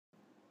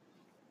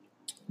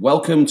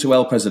Welcome to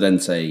El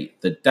Presidente,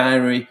 the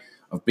diary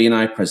of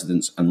BNI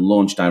presidents and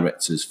launch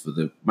directors for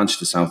the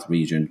Manchester South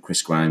region,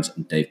 Chris Grimes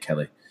and Dave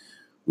Kelly.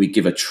 We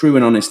give a true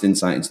and honest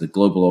insight into the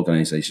global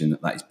organisation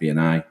that is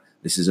BNI.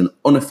 This is an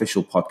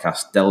unofficial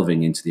podcast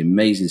delving into the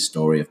amazing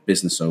story of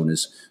business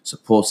owners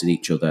supporting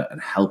each other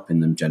and helping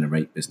them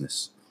generate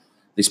business.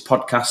 This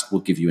podcast will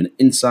give you an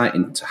insight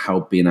into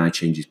how BNI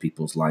changes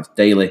people's lives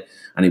daily,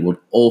 and it would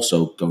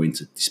also go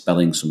into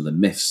dispelling some of the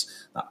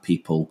myths that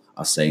people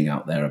are saying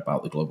out there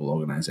about the global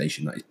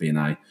organisation that is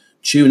BNI.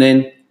 Tune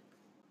in,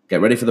 get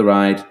ready for the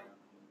ride.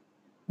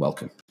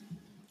 Welcome.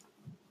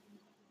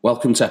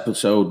 Welcome to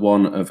episode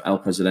 1 of El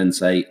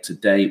Presidente.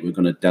 Today we're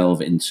going to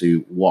delve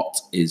into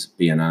what is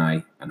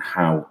BNI and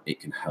how it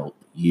can help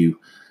you.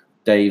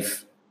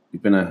 Dave,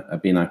 you've been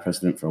a BNI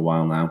president for a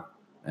while now.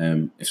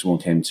 If someone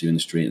came to you in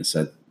the street and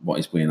said, what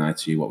is BNI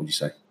to you, what would you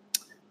say?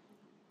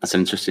 That's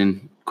an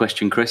interesting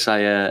question, Chris.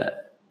 I'm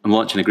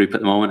launching a group at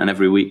the moment, and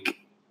every week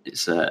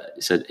it's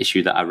an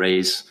issue that I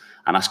raise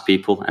and ask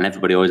people, and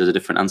everybody always has a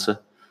different answer.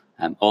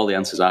 All the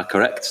answers are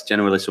correct.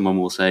 Generally, someone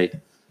will say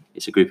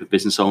it's a group of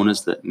business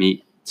owners that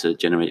meet to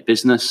generate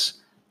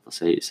business. They'll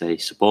say it's a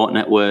support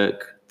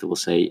network. They will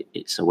say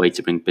it's a way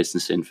to bring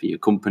business in for your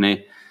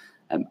company.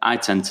 I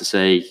tend to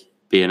say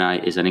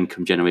BNI is an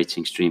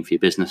income-generating stream for your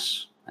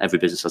business. Every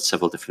business has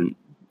several different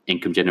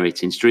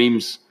income-generating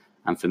streams.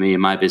 And for me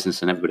and my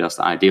business and everybody else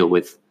that I deal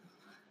with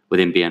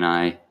within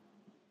BNI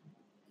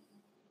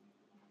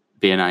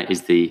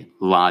is the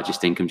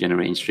largest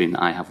income-generating stream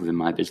that I have within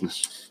my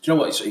business. Do you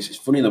know what? It's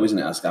funny though, isn't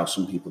it? As how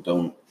some people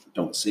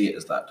don't see it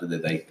as that, do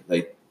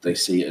they? They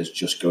see it as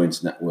just going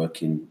to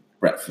networking,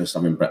 breakfast,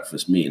 having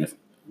breakfast, meeting a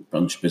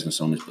bunch of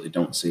business owners, but they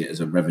don't see it as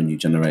a revenue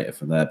generator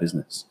for their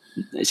business.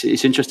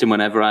 It's interesting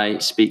whenever I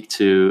speak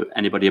to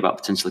anybody about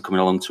potentially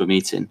coming along to a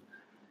meeting.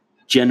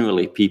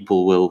 Generally,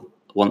 people will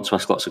want to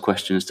ask lots of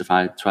questions to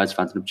try to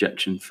find an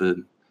objection for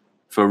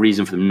a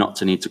reason for them not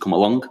to need to come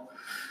along.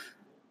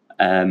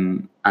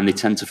 And they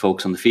tend to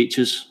focus on the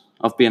features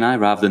of BNI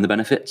rather than the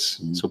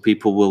benefits. So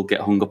people will get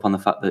hung up on the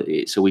fact that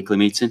it's a weekly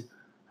meeting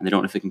and they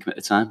don't know if they can commit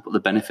the time. But the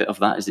benefit of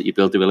that is that you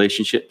build the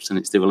relationships, and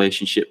it's the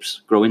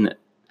relationships growing that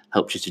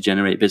helps you to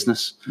generate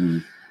business.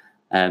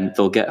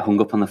 They'll get hung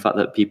up on the fact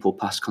that people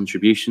pass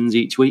contributions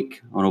each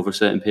week or over a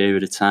certain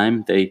period of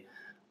time. They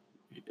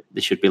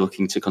should be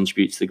looking to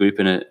contribute to the group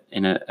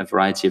in a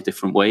variety of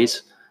different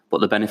ways. But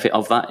the benefit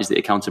of that is that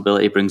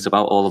accountability brings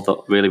about all of the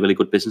really, really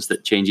good business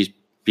that changes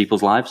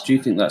people's lives. Do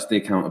you think that's the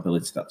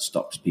accountability that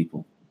stops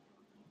people,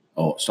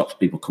 or stops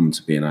people coming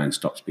to BNI and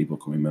stops people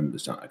becoming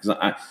members? Because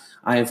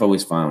I have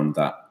always found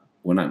that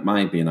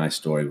my BNI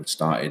story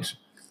started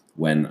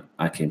when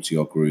I came to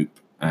your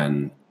group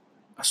and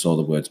I saw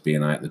the words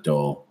BNI at the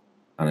door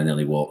and I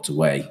nearly walked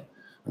away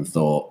and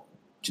thought,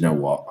 do you know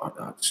what?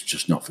 It's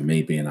just not for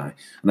me, BNI.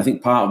 And I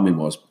think part of me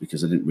was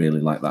because I didn't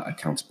really like that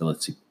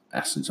accountability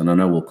essence. And I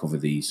know we'll cover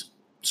these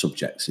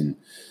subjects in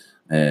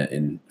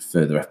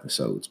further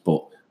episodes,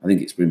 but I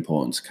think it's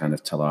important to kind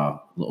of tell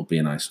our little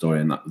BNI story.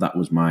 And that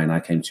was mine. I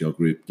came to your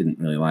group, didn't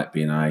really like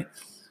BNI,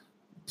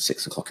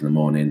 6 o'clock in the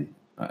morning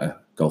at a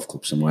golf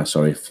club somewhere.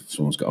 Sorry if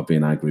someone's got a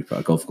BNI group at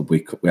a golf club.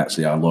 We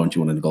actually are launching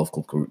one in a golf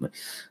club currently.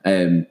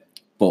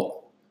 But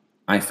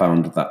I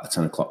found that the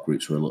 10 o'clock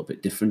groups were a little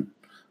bit different.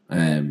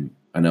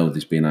 I know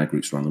there's BNI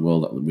groups around the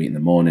world that will meet in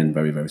the morning,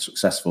 very, very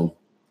successful.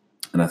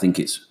 And I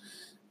think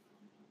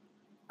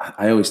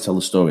I always tell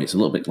the story, it's a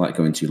little bit like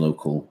going to your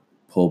local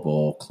pub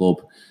or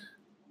club.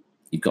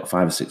 You've got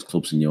 5 or 6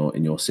 clubs in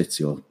your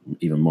city, or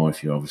even more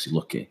if you're obviously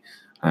lucky.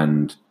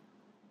 And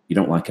you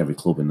don't like every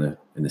club in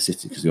the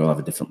city because they all have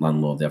a different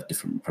landlord, they have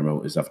different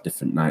promoters, they have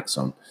different nights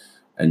on.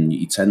 And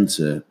you tend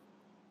to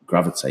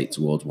gravitate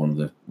towards one of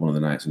the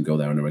nights and go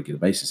there on a regular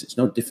basis. It's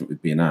no different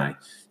with BNI.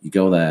 You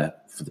go there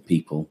for the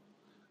people.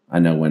 I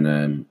know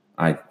when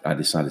I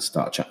decided to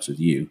start chats with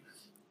you,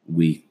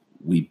 we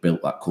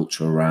built that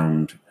culture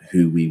around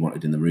who we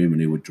wanted in the room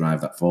and who would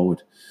drive that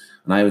forward.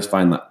 And I always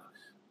find that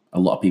a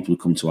lot of people who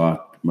come to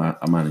mine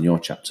and your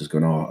chapters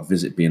going, I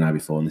visited BNI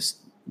before, and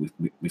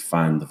we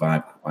find the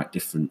vibe quite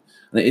different.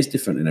 And it is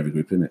different in every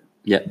group, isn't it?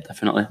 Yeah,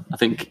 definitely. I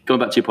think going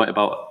back to your point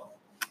about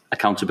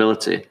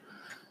accountability,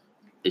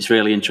 it's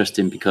really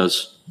interesting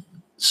because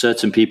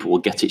certain people will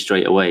get it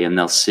straight away and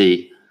they'll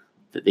see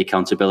that the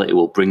accountability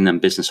will bring them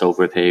business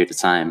over a period of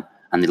time,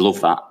 and they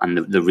love that. And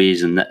the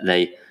reason that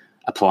they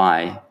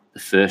apply the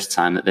first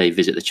time that they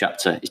visit the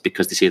chapter is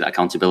because they see that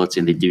accountability,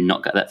 and they do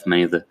not get that from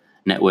any of the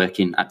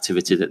networking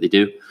activity that they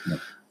do. No.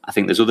 I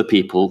think there's other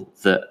people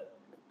that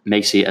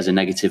may see it as a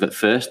negative at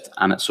first,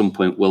 and at some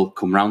point will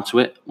come round to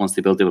it once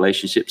they build the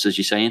relationships, as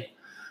you're saying.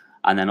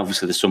 And then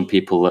obviously there's some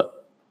people that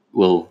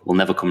will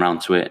never come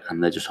round to it,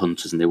 and they're just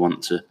hunters and they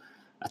want to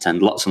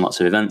attend lots and lots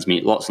of events,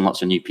 meet lots and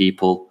lots of new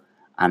people,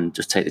 and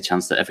just take the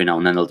chance that every now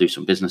and then they'll do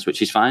some business,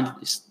 which is fine.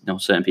 It's,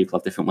 certain people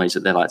have different ways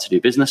that they like to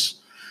do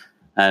business.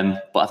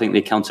 But I think the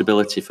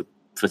accountability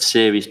for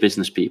serious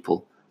business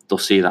people, they'll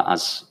see that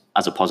as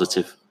a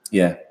positive.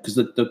 Yeah, because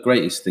the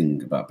greatest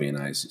thing about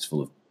BNI is it's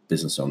full of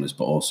business owners,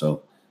 but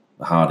also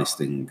the hardest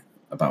thing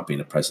about being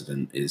a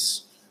president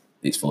is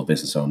it's full of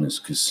business owners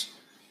because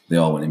they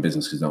all went in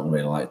business because they don't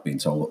really like being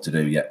told what to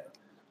do. Yet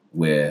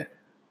we're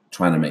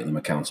trying to make them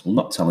accountable,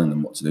 not telling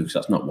them what to do, because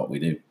that's not what we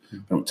do. We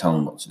don't tell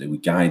them what to do. We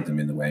guide them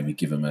in the way, and we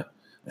give them a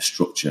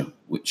structure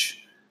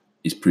which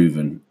is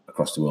proven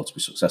across the world to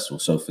be successful.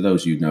 So for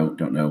those of you who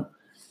don't know,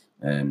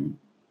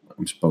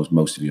 I suppose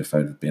most of you have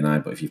heard of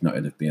BNI, but if you've not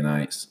heard of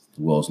BNI, it's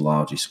the world's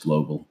largest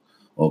global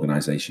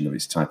organisation of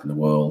its type in the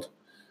world.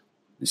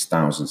 There's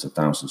thousands of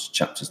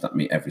chapters that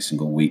meet every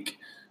single week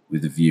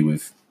with the view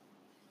of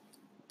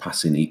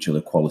passing each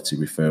other quality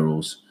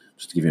referrals.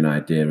 Just to give you an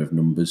idea of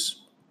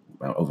numbers,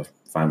 about over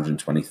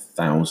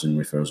 520,000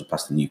 referrals are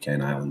passed in the UK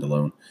and Ireland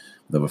alone,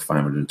 with over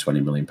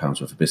 £520 million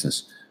worth of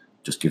business.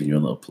 Just giving you a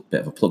little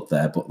bit of a plug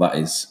there, but that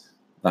is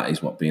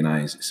what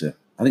BNI is.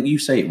 I think you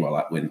say it well,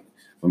 like when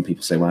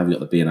people say, "Why have you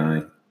got the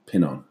BNI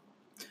pin on?"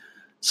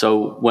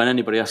 So when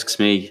anybody asks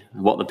me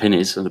what the pin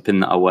is, and the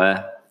pin that I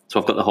wear, so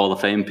I've got the Hall of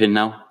Fame pin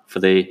now for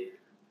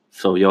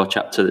your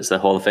chapter. It's the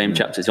Hall of Fame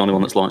chapter. It's the only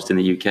one that's launched in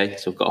the UK.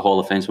 So I've got a Hall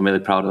of Fame, so I'm really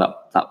proud of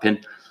that pin.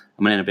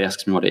 And when anybody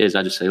asks me what it is,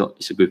 I just say, look,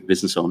 it's a group of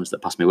business owners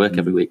that pass me work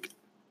every week,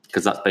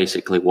 because that's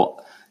basically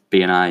what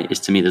BNI is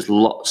to me. There's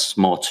lots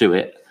more to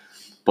it,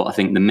 but I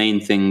think the main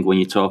thing when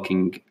you're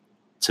talking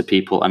to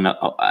people, and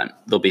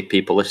there'll be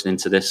people listening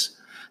to this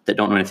that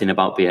don't know anything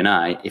about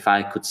BNI, if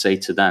I could say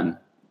to them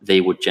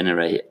they would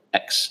generate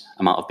X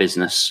amount of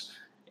business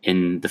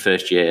in the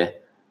first year,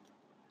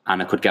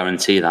 and I could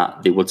guarantee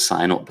that they would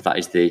sign up,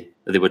 they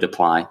would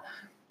apply.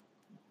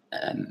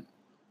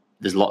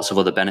 There's lots of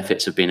other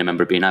benefits of being a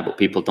member of BNI, but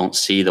people don't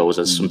see those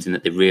as something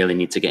that they really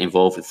need to get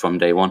involved with from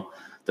day one.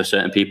 There's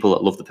certain people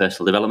that love the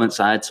personal development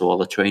side, so all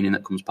the training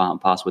that comes part and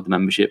parcel with the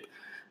membership.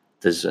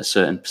 There's a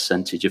certain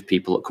percentage of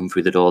people that come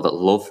through the door that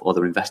love, or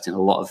they're investing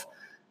a lot of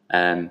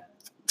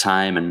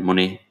time and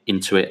money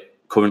into it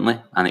currently,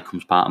 and it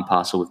comes part and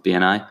parcel with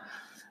BNI.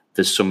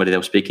 There's somebody that I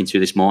was speaking to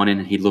this morning,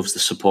 and he loves the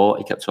support.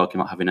 He kept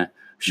talking about having a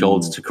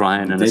shoulder to cry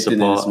on and a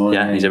support.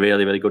 Morning, he's a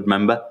really, really good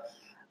member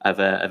of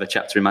a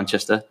chapter in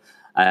Manchester.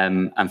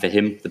 And for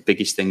him, the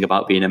biggest thing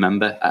about being a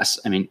member,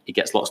 he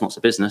gets lots and lots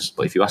of business,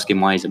 but if you ask him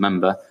why he's a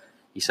member,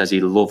 he says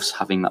he loves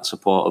having that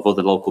support of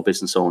other local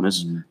business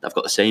owners that have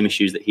got the same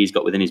issues that he's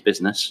got within his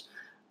business,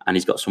 and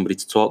he's got somebody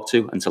to talk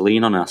to and to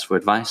lean on and ask for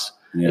advice.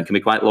 Yeah. It can be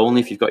quite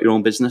lonely if you've got your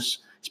own business,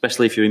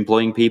 especially if you're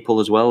employing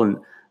people as well, and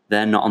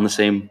they're not on the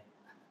same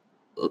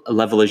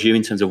level as you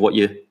in terms of what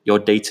your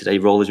day-to-day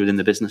role is within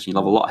the business. You'll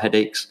have a lot of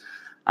headaches,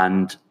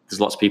 and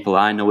there's lots of people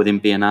I know within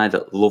BNI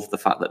that love the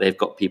fact that they've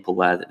got people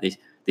there that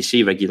they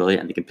see regularly,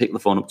 and they can pick the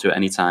phone up to at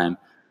any time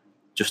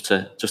just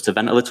to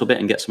vent a little bit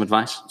and get some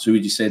advice. So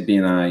would you say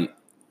BNI,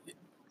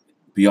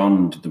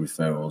 beyond the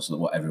referrals, that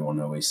what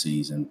everyone always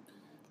sees, and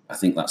I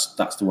think that's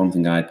the one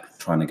thing I'm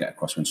trying to get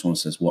across when someone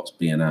says, what's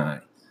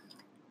BNI?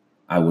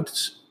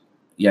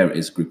 It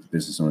is a group of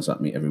business owners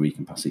that meet every week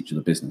and pass each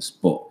other business,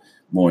 but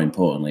more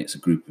importantly, it's a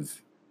group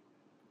of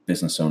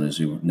business owners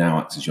who now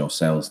act as your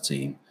sales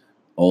team,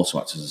 also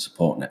act as a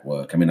support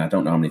network. I mean, I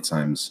don't know how many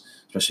times,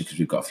 especially because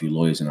we've got a few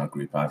lawyers in our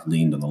group, I've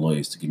leaned on the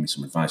lawyers to give me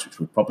some advice, which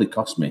would probably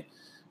cost me,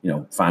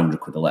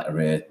 £500 a letter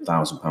here,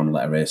 £1,000 a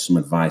letter here, some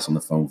advice on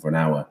the phone for an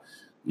hour,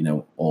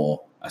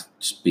 or I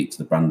speak to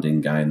the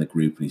branding guy in the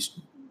group and he's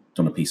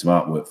done a piece of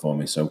artwork for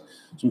me. So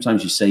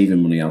sometimes you're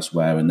saving money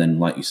elsewhere. And then,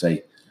 like you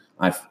say,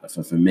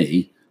 for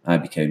me, I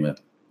became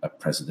a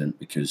president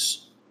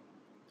because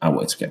I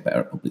wanted to get better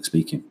at public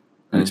speaking.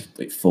 And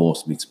it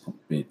forced me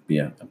to be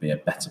a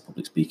better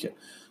public speaker.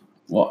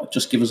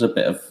 Just give us a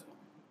bit of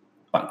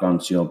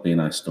background to your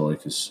BNI story,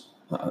 because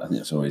I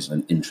think it's always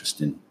an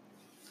interesting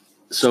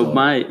story.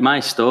 So my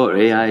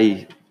story,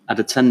 I'd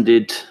either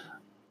attended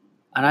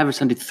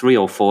 3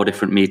 or 4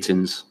 different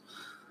meetings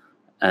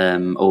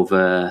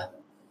over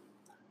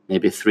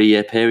maybe a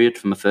 3-year period,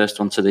 from the first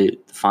one to the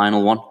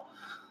final one.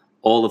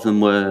 All of them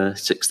were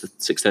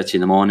 6:30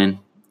 in the morning.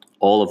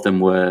 All of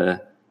them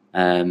were,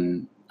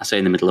 I say,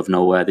 in the middle of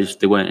nowhere.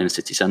 They weren't in a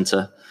city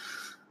centre.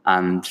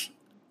 And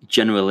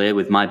generally,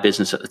 with my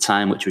business at the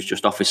time, which was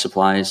just office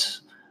supplies,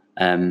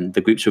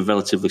 the groups were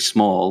relatively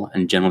small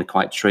and generally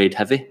quite trade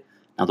heavy.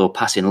 Now, they were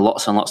passing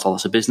lots and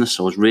lots of business,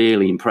 so I was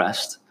really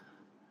impressed.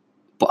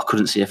 But I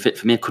couldn't see a fit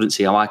for me. I couldn't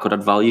see how I could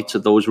add value to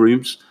those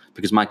rooms,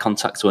 because my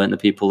contacts weren't the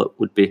people that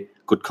would be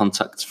good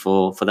contacts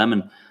for them.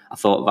 And I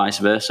thought vice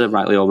versa,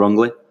 rightly or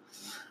wrongly.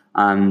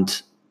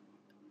 And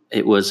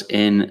it was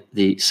in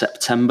the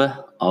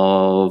September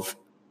of,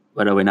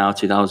 where are we now,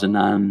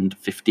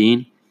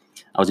 2015.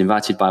 I was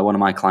invited by one of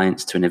my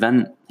clients to an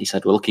event. He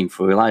said, we're looking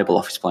for a reliable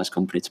office supplies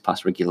company to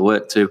pass regular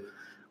work to,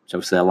 which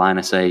obviously a line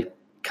I say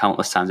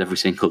countless times every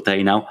single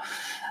day now.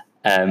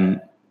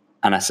 And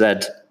I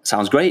said,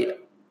 sounds great.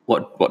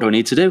 What do I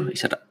need to do? He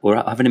said,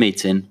 we're having a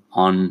meeting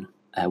on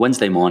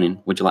Wednesday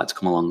morning. Would you like to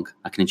come along?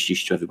 I can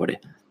introduce you to everybody.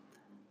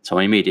 So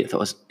my immediate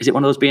thought was, is it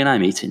one of those BNI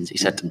meetings? He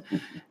said, do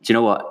you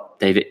know what,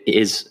 David? It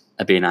is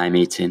a BNI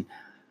meeting,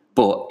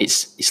 but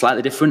it's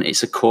slightly different.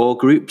 It's a core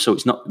group, so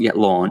it's not yet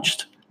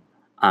launched.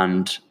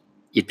 And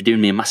you'd be doing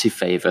me a massive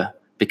favour,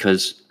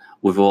 because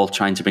we're all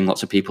trying to bring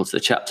lots of people to the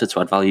chapter to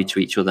add value to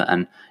each other,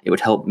 and it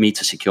would help me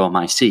to secure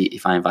my seat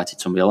if I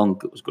invited somebody along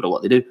that was good at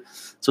what they do.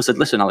 So I said,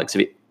 listen, Alex,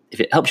 if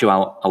it helps you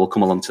out, I will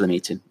come along to the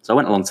meeting. So I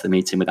went along to the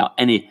meeting without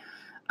any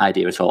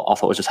idea at all. I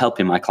thought I was just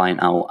helping my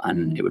client out,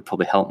 and it would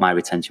probably help my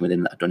retention with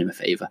him, that I'd done him a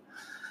favour.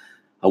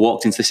 I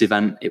walked into this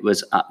event. It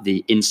was at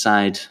the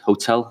Inside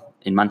Hotel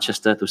in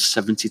Manchester. There was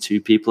 72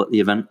 people at the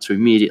event. So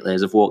immediately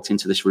as I've walked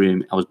into this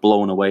room, I was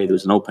blown away. There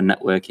was an open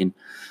networking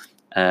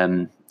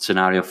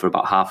scenario for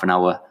about half an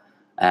hour.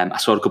 I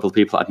saw a couple of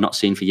people I'd not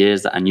seen for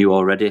years that I knew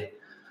already.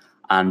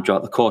 And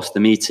throughout the course of the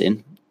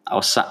meeting, I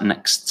was sat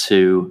next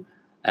to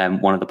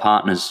one of the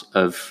partners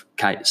of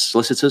Kite's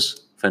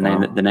solicitors, for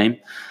the name.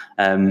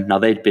 Now,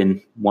 they'd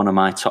been one of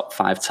my top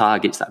 5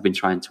 targets that I've been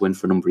trying to win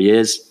for a number of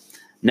years.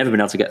 Never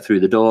been able to get through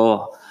the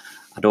door.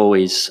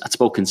 I'd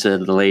spoken to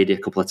the lady a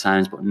couple of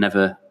times, but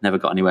never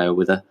got anywhere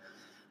with her.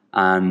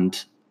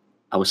 And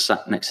I was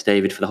sat next to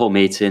David for the whole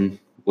meeting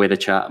with a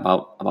chat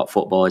about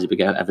football. He's a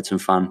big Everton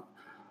fan.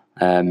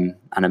 And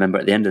I remember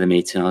at the end of the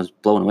meeting, I was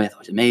blown away. I thought it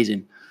was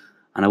amazing.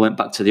 And I went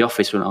back to the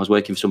office when I was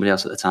working for somebody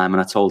else at the time, and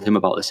I told him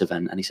about this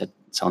event, and he said,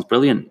 "Sounds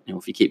brilliant.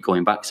 If you keep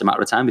going back, it's a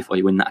matter of time before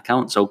you win that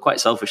account." So quite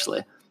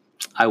selfishly,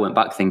 I went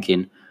back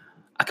thinking,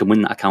 I can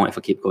win that account if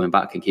I keep going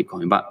back and keep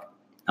going back.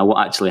 Now,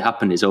 what actually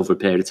happened is over a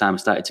period of time, I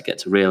started to get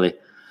to really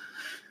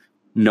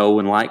know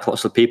and like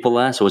lots of people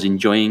there. So I was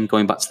enjoying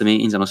going back to the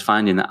meetings, and I was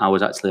finding that I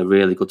was actually a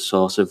really good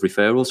source of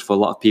referrals for a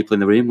lot of people in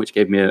the room, which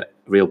gave me a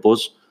real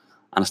buzz.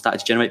 And I started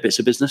to generate bits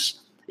of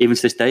business. Even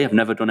to this day, I've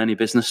never done any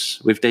business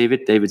with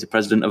David. David's the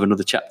president of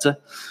another chapter.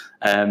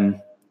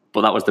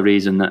 But that was the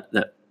reason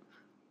that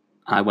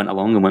I went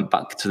along and went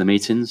back to the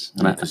meetings,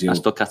 and I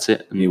stuck at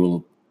it. And he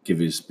will give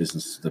his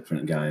business to the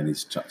different guy in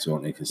his chapter,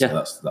 won't he? Because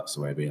that's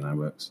the way BNI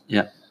works.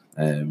 Yeah.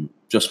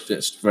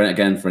 Just for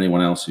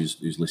anyone else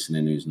who's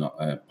listening who's not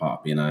part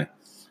of BNI,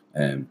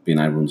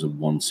 BNI runs a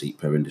 1 seat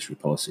per industry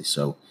policy.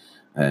 So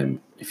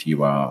if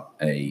you are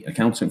an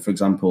accountant, for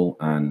example,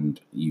 and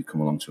you come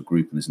along to a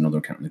group and there's another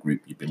accountant in the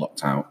group, you'd be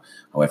locked out.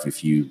 However,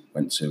 if you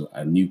went to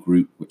a new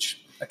group,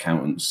 which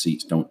accountant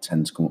seats don't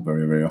tend to come up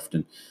very, very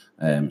often.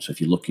 So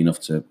if you're lucky enough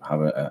to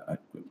have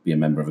be a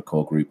member of a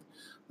core group,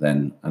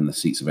 then and the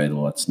seat's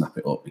available, I'd snap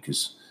it up,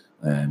 because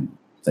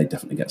they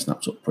definitely get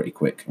snapped up pretty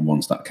quick. And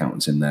once that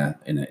accountant's in there,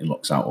 it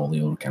locks out all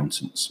the other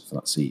accountants for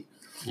that seat.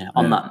 Yeah.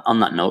 On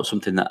that note,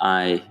 something that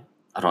I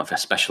don't know if I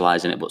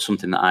specialise in it, but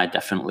something that I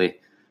definitely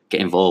get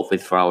involved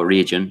with for our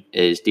region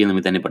is dealing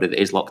with anybody that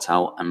is locked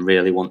out and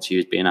really want to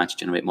use BNI to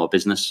generate more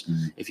business.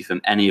 If you're from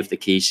any of the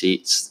key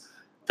seats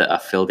that are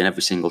filled in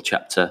every single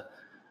chapter,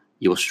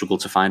 you will struggle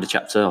to find a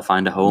chapter or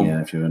find a home. Yeah,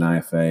 if you're an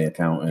IFA,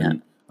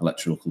 accountant,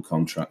 electrical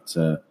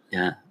contractor,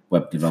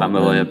 web developer,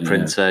 family lawyer,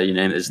 printer, you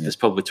name it. There's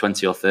probably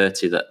 20 or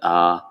 30 that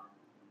are,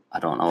 I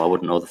don't know, I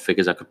wouldn't know the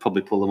figures. I could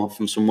probably pull them up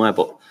from somewhere,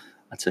 but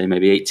I'd say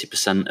maybe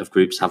 80% of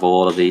groups have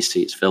all of these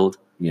seats filled.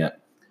 Yeah.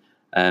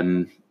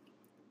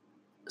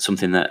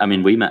 Something that,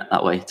 we met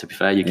that way, to be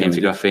fair. You came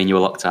to Graphene, you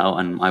were locked out,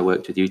 and I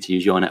worked with you to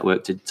use your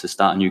network to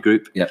start a new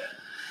group. Yep.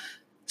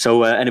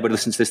 So anybody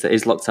listening to this that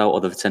is locked out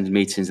or they've attended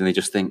meetings and they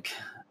just think,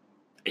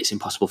 it's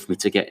impossible for me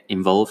to get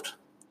involved,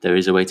 there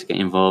is a way to get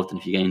involved, and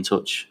if you get in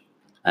touch,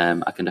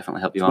 I can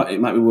definitely help you out.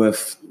 It might be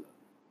worth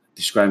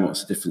describing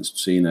what's the difference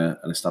between an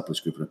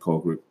established group and a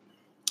core group.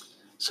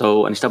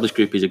 So an established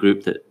group is a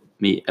group that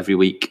meet every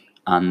week,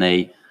 and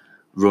they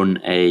run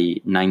a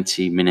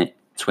 90-minute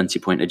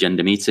 20-point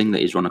agenda meeting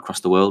that is run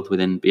across the world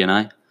within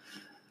BNI.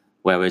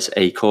 Whereas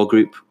a core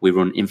group, we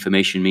run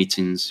information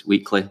meetings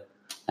weekly,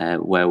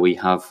 where we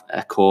have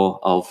a core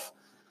of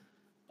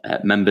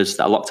members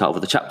that are locked out of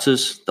other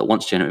chapters that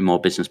want to generate more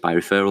business by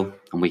referral,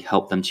 and we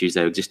help them to use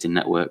their existing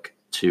network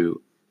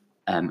to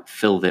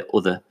fill the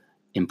other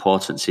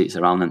important seats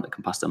around them that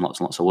can pass them lots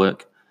and lots of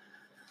work.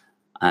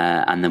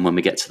 And then when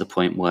we get to the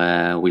point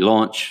where we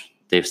launch,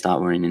 they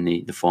start running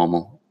the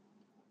formal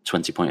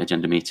 20-point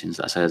agenda meetings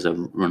that I say as a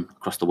run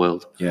across the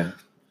world. Yeah,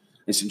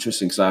 it's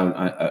interesting because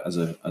I as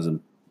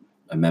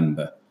a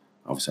member,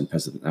 obviously I'm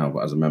president now,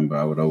 but as a member,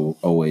 I would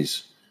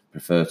always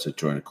prefer to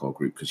join a core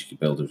group because you can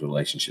build those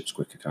relationships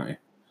quicker, can't you?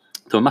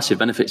 There are massive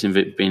benefits in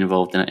being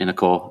involved in a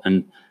core,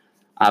 and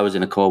I was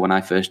in a core when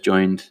I first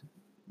joined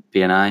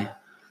BNI.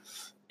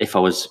 If I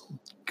was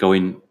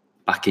going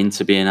back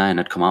into BNI and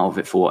I'd come out of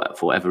it for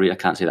whatever reason, I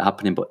can't see that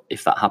happening, but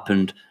if that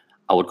happened,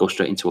 I would go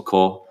straight into a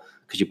core,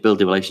 because you build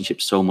the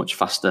relationships so much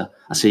faster.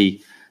 I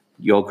see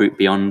your group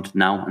beyond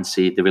now and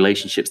see the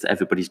relationships that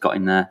everybody's got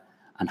in there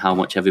and how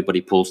much everybody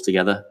pulls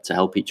together to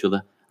help each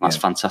other. That's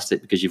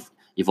fantastic, because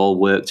you've all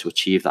worked to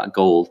achieve that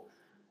goal.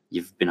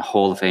 You've been a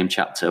Hall of Fame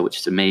chapter, which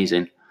is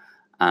amazing.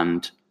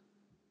 And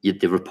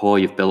the rapport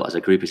you've built as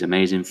a group is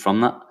amazing from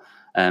that.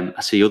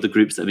 I see other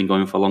groups that have been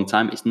going for a long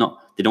time.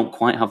 They don't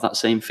quite have that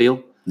same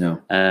feel.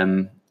 No.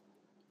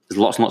 There's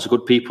lots and lots of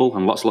good people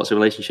and lots of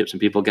relationships, and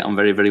people get on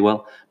very, very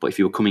well. But if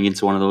you were coming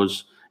into one of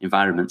those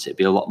environments, it'd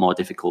be a lot more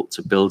difficult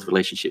to build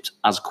relationships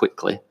as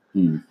quickly,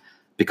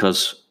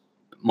 because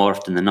more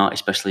often than not,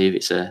 especially if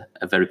it's a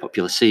very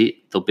popular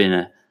seat, there'll be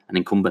an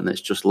incumbent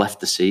that's just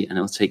left the seat, and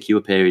it'll take you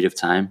a period of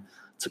time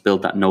to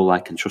build that know,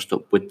 like, and trust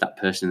up with that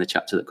person in the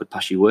chapter that could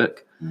pass you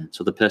work.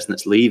 So the person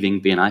that's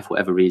leaving BNI for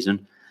whatever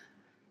reason,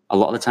 a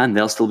lot of the time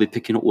they'll still be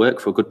picking up work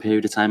for a good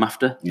period of time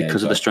after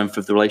because of the strength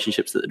of the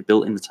relationships that they'd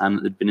built in the time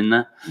that they'd been in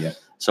there. Yeah.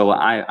 So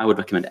I would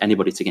recommend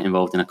anybody to get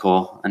involved in a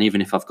core. And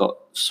even if I've got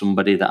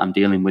somebody that I'm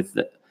dealing with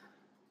that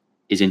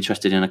is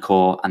interested in a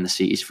core and the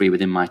seat is free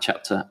within my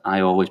chapter,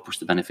 I always push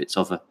the benefits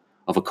of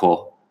a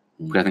core.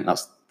 Because I think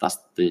that's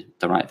the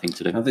right thing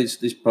to do. I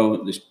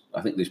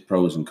think there's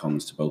pros and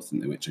cons to both,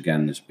 which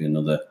again there's be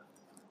another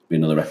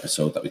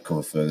episode that we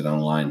cover further down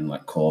the line,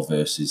 like core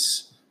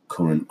versus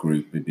current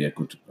group would be a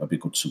good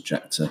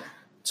subject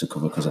to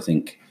cover, because I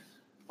think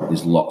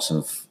there's lots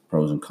of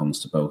pros and cons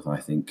to both, I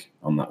think,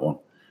 on that one.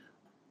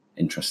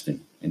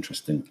 Interesting.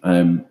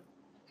 What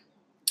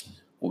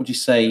would you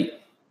say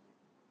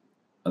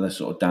are the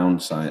sort of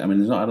downside? I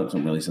mean, I don't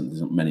think really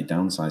there's not many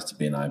downsides to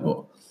BNI,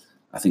 but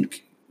I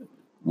think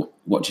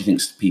what do you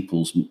think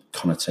people's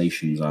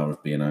connotations are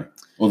of BNI,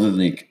 other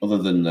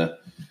than the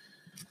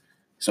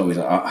it's always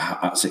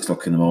at 6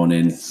 o'clock in the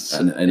morning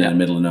and in the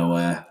middle of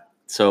nowhere?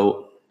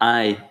 So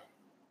I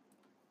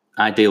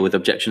deal with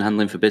objection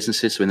handling for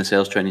businesses. So in the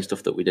sales training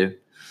stuff that we do,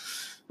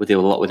 we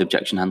deal a lot with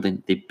objection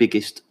handling. The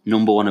biggest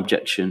number one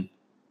objection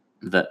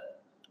that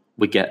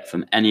we get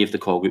from any of the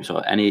core groups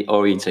or any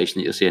orientation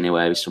that you'll see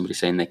anywhere is somebody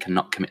saying they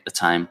cannot commit the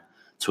time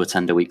to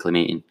attend a weekly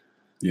meeting.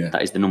 Yeah,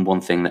 that is the number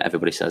one thing that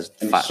everybody says.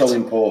 And it's so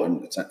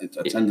important.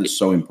 Attendance is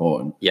so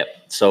important. Yep.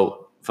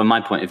 So from my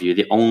point of view,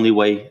 the only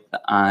way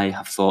that I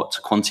have thought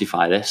to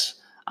quantify this,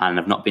 and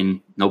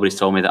nobody's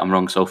told me that I'm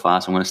wrong so far,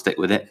 so I'm going to stick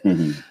with it.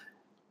 Mm-hmm.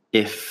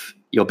 If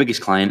your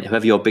biggest client,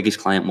 whoever your biggest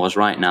client was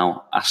right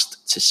now,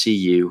 asked to see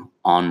you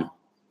on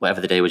whatever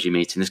the day was you're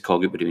meeting, this core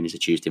group we're doing is a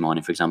Tuesday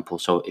morning, for example.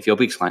 So if your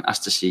biggest client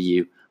asked to see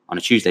you on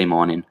a Tuesday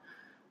morning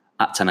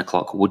at 10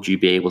 o'clock, would you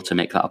be able to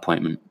make that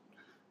appointment?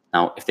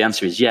 Now, if the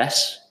answer is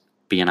yes,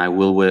 BNI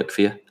will work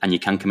for you and you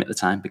can commit the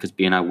time, because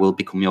BNI will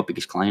become your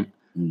biggest client.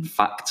 In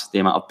fact, the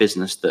amount of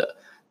business that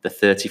the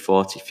 30,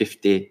 40,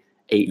 50,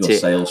 80, your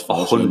sales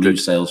force, 100, your new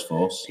sales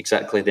force.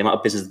 Exactly. The amount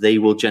of business they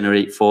will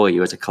generate for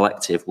you as a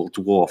collective will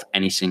dwarf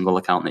any single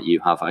account that you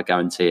have. I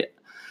guarantee it.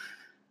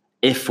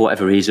 If for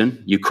whatever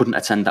reason you couldn't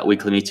attend that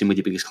weekly meeting with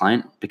your biggest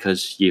client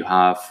because you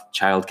have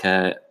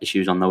childcare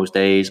issues on those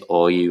days,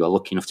 or you are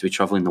lucky enough to be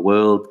traveling the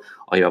world,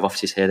 or you have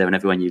offices here, there and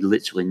everywhere, and you're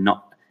literally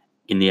not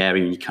in the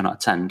area and you cannot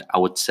attend, I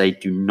would say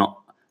do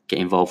not get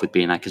involved with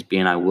BNI, because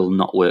BNI will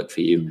not work for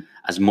you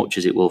as much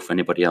as it will for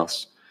anybody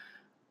else.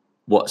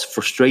 What's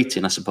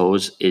frustrating, I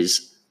suppose,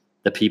 is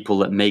the people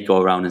that may go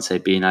around and say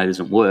BNI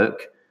doesn't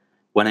work.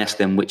 When I ask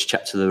them which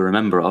chapter they're a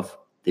member of,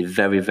 they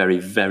very, very,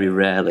 very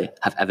rarely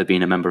have ever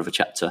been a member of a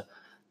chapter.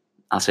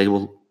 I'll say,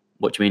 well,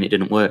 what do you mean it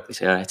didn't work? They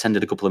say, I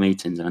attended a couple of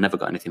meetings and I never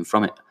got anything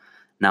from it.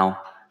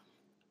 Now,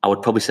 I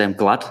would probably say I'm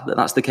glad that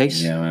that's the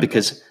case,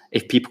 because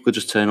if people could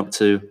just turn up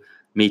to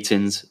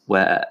meetings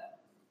where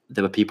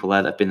there were people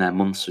there that have been there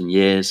months and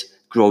years,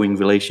 growing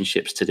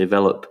relationships to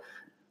develop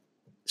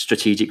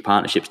strategic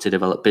partnerships to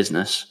develop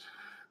business,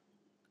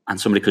 and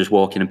somebody could just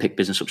walk in and pick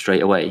business up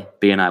straight away,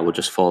 BNI will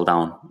just fall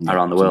down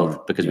around the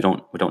world, because we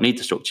don't need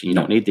the structure, you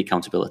don't need the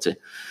accountability.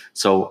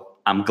 So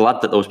I'm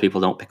glad that those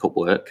people don't pick up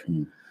work,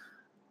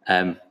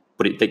 but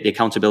the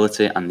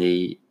accountability and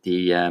the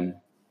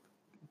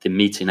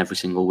meeting every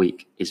single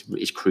week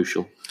is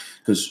crucial.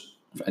 Because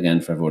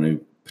again, for everyone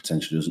who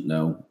potentially doesn't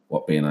know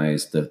what BNI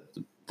is,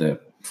 the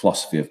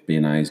philosophy of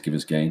BNI is give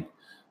as gain.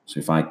 So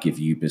if I give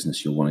you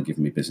business, you'll want to give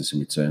me business in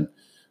return.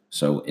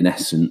 So in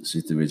essence,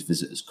 if there is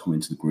visitors coming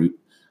to the group,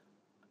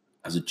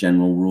 as a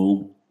general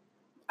rule,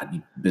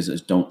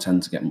 visitors don't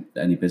tend to get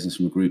any business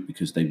from the group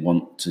because they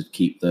want to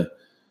keep the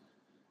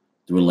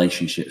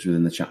relationships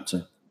within the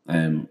chapter.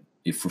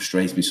 It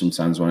frustrates me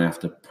sometimes when I have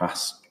to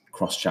pass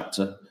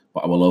cross-chapter,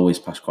 but I will always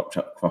pass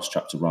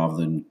cross-chapter rather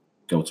than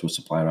go to a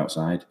supplier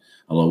outside.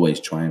 I'll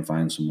always try and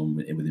find someone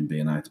within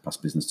BNI to pass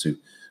business to,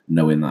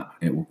 knowing that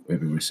it will be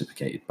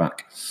reciprocated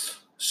back.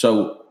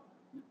 So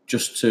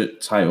just to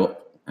tie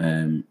up,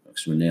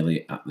 because we're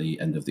nearly at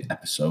the end of the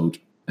episode,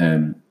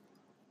 a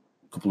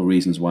couple of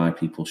reasons why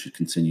people should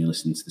continue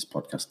listening to this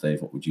podcast,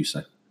 Dave. What would you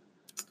say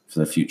for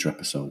the future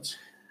episodes?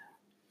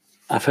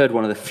 I've heard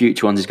one of the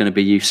future ones is going to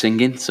be you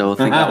singing, so I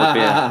think that would be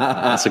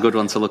that's a good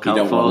one to look out for.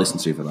 You don't want to listen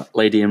to for that.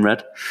 Lady in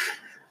Red.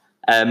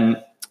 I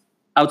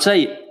would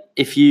say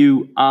if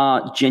you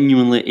are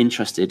genuinely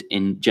interested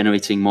in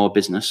generating more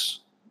business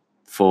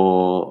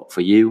for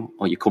you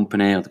or your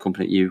company or the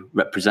company that you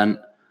represent,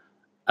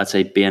 I'd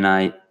say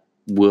BNI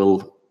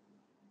will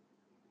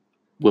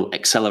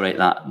accelerate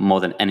that more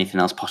than anything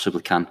else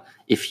possibly can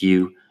if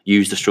you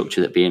use the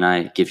structure that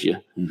BNI gives you.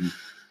 Mm-hmm.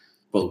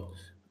 Well,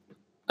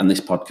 and this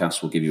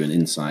podcast will give you an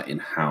insight in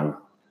how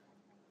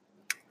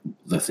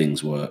the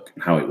things work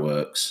and how it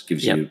works,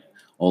 gives you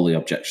all the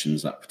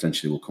objections that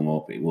potentially will come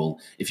up. It will,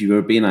 if you're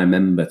a BNI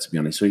member, to be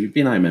honest, so if you're a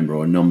BNI member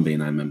or a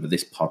non-BNI member,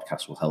 this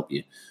podcast will help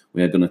you.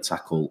 We are going to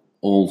tackle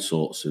all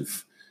sorts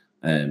of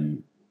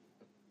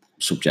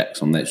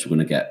subjects on this. We're going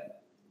to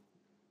get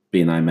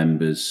BNI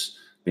members,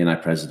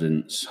 BNI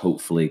presidents,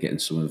 hopefully getting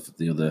some of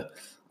the other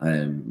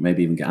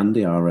maybe even get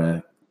Andy,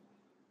 our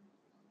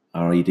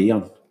ED,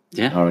 on.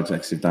 Yeah. Our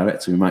executive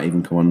director. We might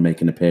even come on and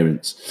make an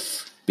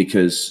appearance,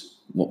 because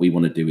what we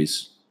want to do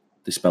is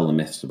dispel the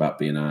myths about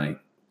BNI,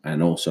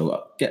 and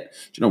also do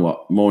you know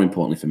what? More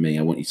importantly for me,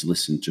 I want you to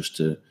listen just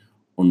to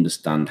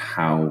understand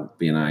how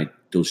BNI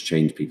does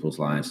change people's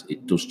lives.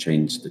 It does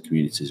change the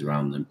communities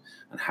around them,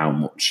 and how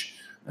much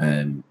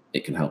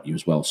it can help you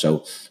as well.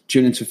 So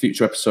tune into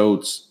future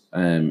episodes.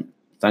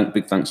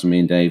 Big thanks from me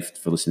and Dave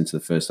for listening to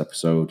the first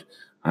episode,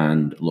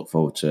 and look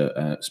forward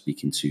to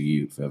speaking to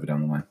you further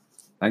down the line.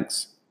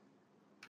 Thanks.